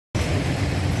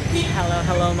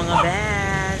Hello mga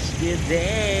besh! Good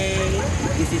day!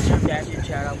 This is your besh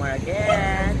Charamar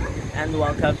again, and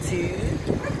welcome to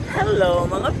Hello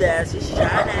mga besh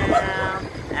channel.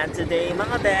 And today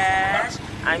mga besh,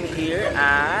 I'm here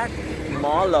at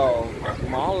Molo,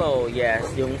 yes,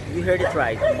 you heard it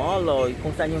right, Molo,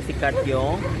 kung saan yung sikat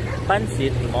yung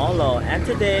pansit Molo. And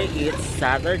today it's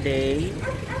Saturday,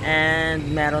 and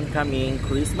meron kaming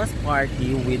Christmas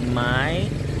party with my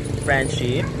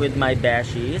friendship, with my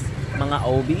beshies, mga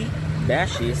OB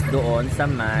beshies doon sa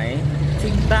may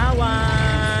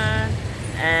Tigbawan.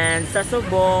 And sa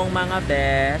Subong mga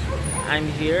besh, I'm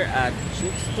here at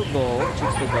Chicks to Go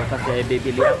kasi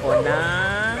bibili ako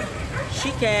ng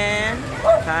chicken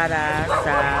para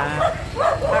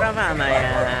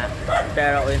mamaya.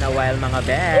 Pero in a while mga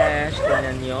besh,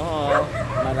 tingnan nyo,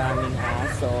 maraming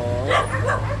aso.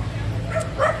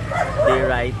 Be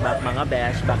right back mga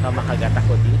besh, baka makagat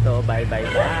ako dito. Bye.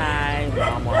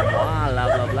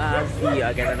 Love. See you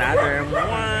again another.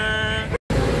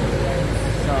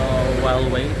 So while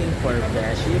waiting for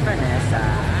Beshi Vanessa,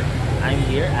 I'm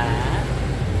here at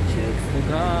Chicks to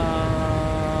Go.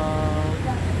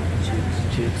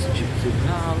 Chicks to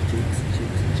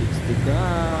Go.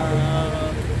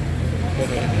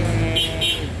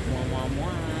 Hey.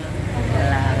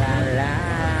 La.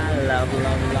 Love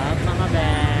mga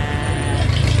besh.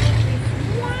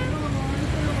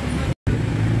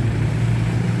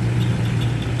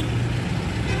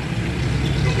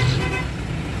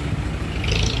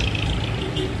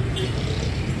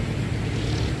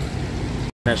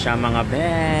 Na siya mga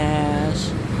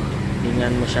besh.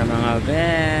 Tingnan mo siya mga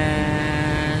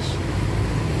besh.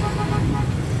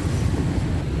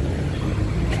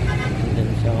 Tingnan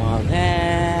siya mga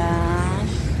besh.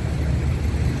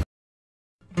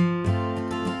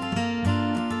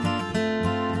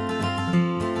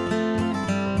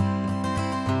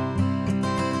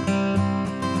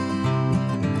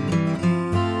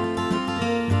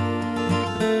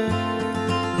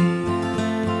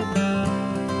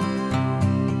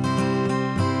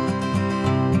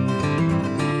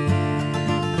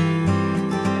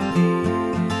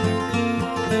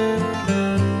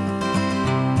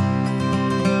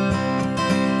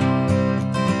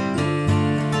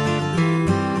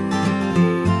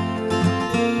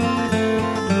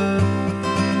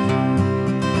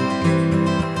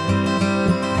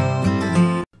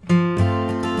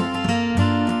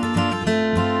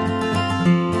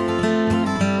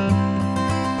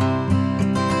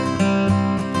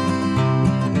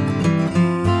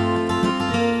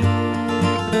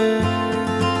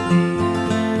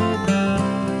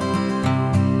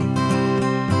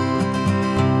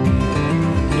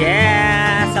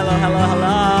 Yes!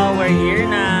 Hello! We're here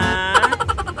na!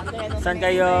 Saan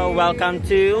kayo? Welcome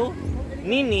to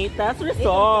Ninita's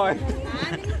Resort!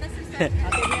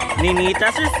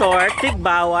 Ninita's Resort,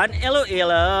 Tigbawan,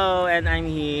 Iloilo. And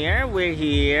we're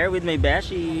here with my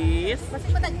beshies.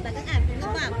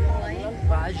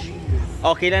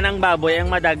 Okay na ng baboy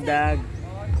ang madagdag.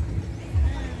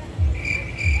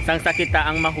 Sang sakita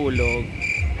ang mahulog.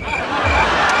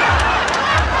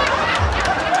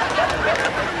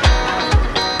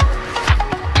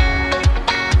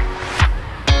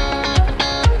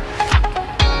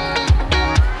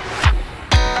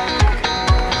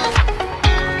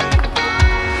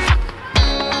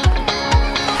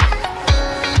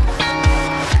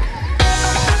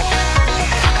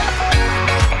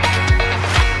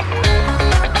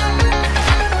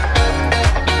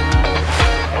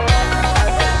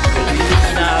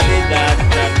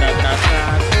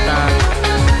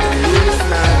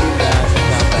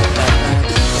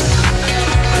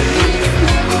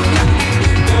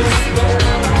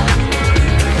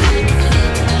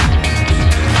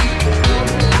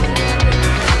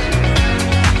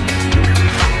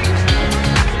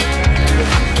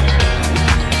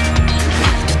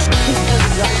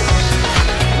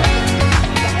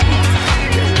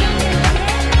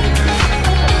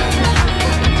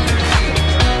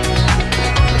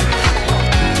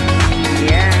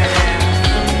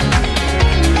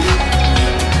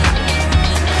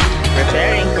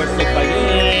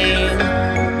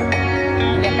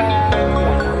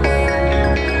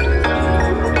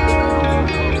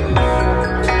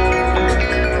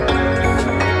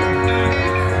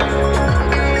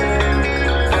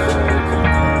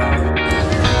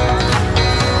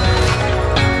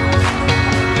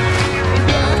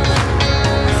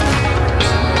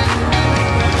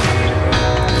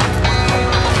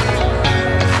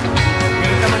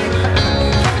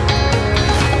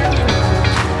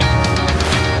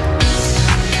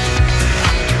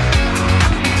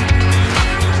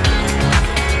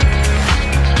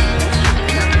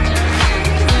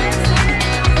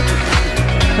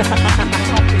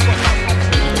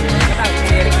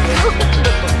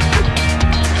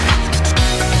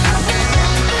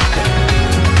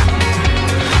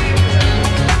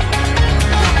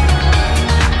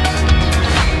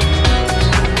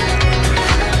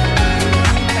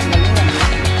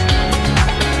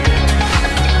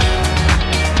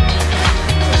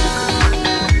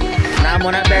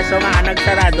 Muna beso nga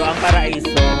nagsarado ang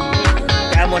paraiso.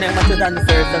 Kaya muna yung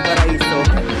matsudancers ng paraiso.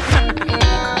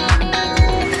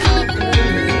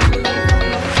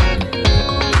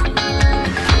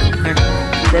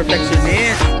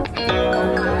 Perfectionist.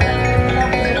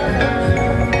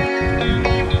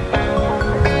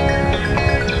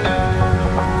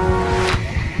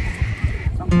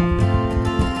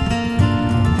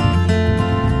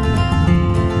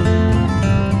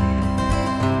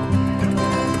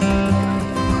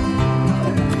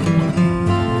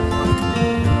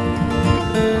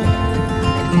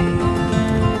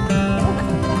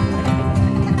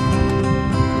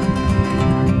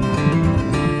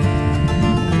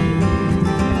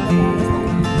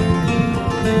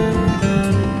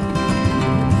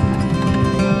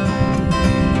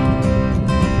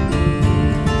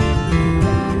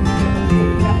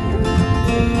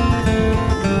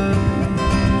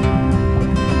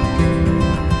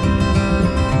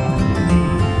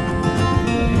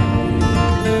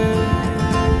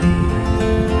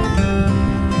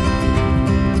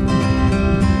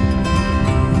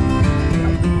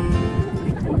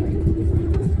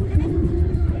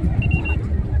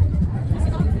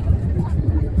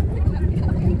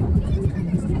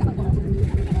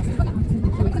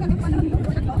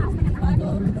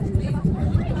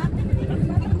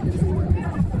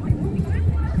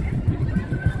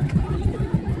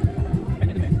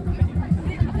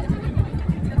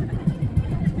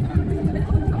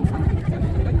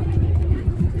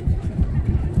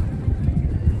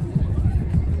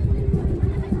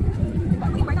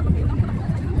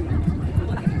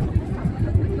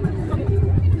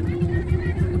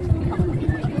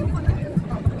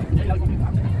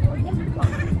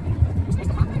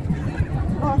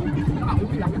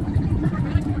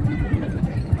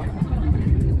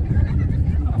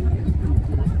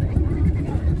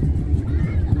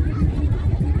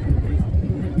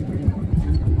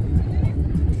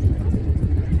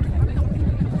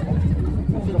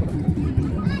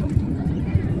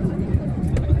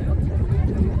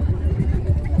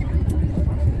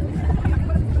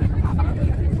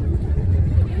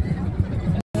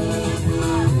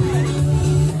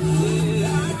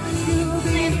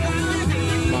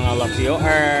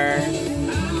 Viewer.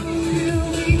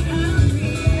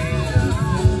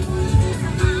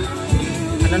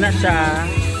 Ano na siya?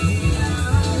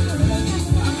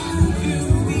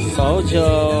 Sojo.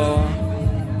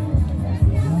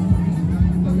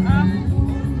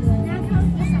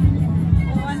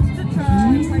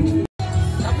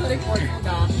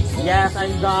 Yes,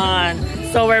 I'm done.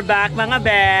 So we're back mga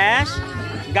besh.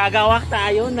 Gagawak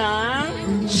tayo ng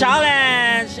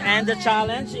challenge. And the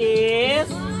challenge is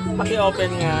paki-open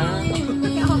nga.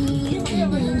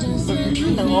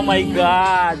 Oh my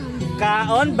God.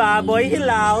 Kaon, baboy,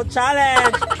 hilaw,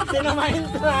 challenge. Sino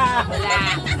ma-intra?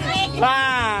 Ba,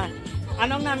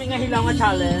 anong namin nga hilaw nga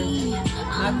challenge?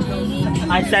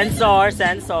 Ay, sensor.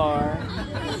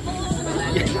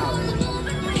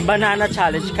 Banana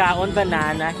challenge. Kaon,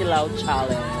 banana, hilaw,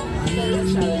 challenge.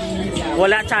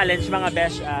 Wala challenge mga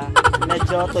besh.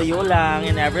 Medyo tuyo lang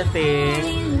and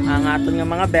everything. Ang aton nga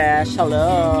mga besh. Hello.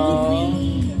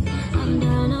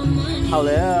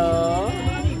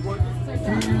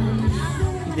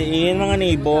 Diin mga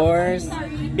neighbors.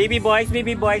 Baby boys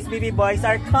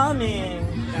are coming.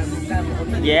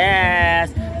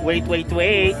 Yes. Wait.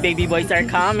 Baby boys are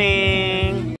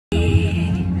coming.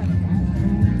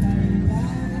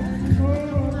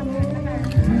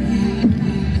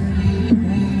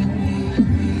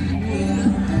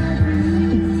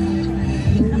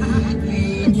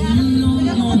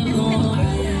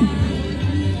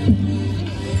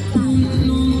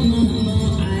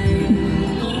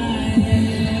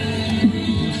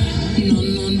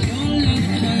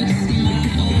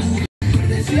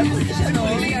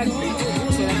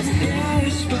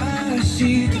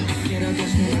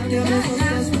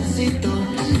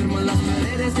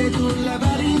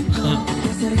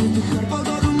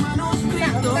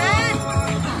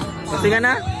 Sige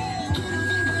na.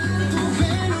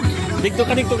 Dikto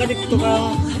ka.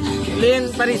 Lin,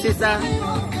 parisisa.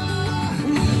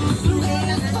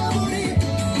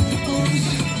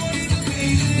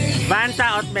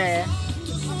 Banta, otbe.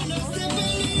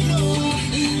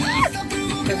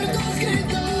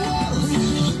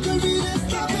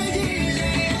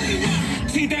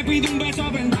 Si te pido un beso,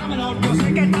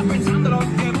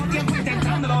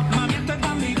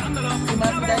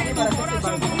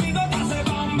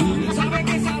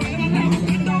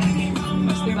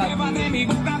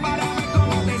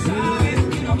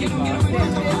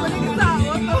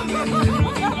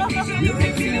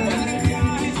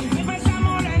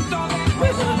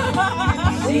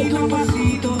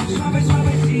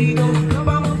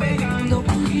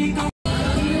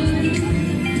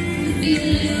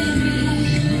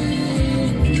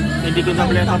 Hindi ko na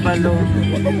pala kabalo.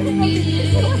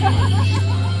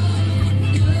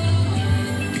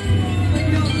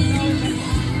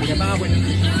 Kaya pa nga po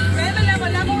nito. Kaya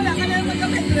wala ka na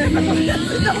magka-Medreps.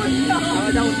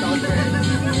 Daon-daon.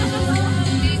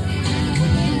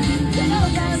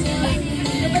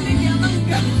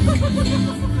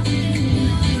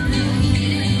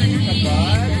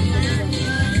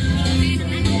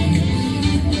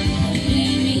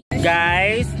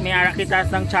 Guys, may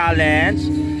arakitas ng challenge.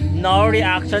 No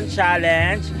reaction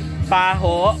challenge.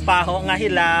 Paho nga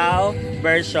hilaw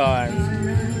version.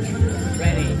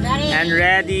 Ready. And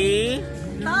ready?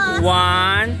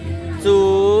 1,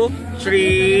 2,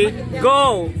 3,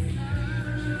 go!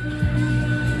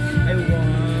 Ay, wow.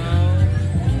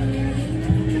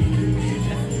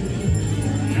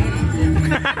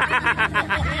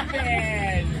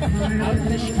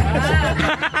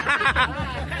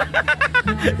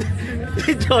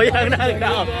 Si Joy ang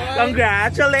nagdaw.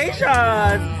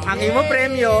 Congratulations! Ang imo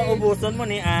premyo, ubuson mo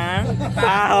ni ang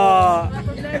paho.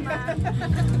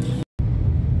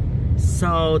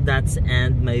 So that's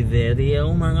end my video,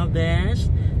 mga besh.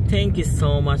 Thank you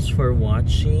so much for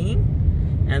watching.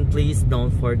 And please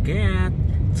don't forget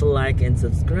to like and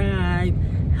subscribe.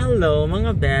 Hello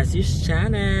mga besties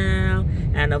channel.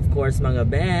 And of course mga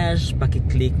besh,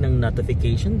 paki-click ng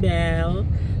notification bell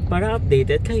para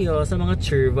updated kayo sa mga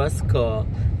churvas ko.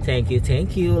 Thank you.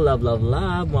 Love.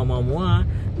 Mwah.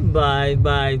 Bye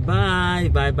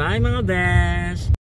mga besh.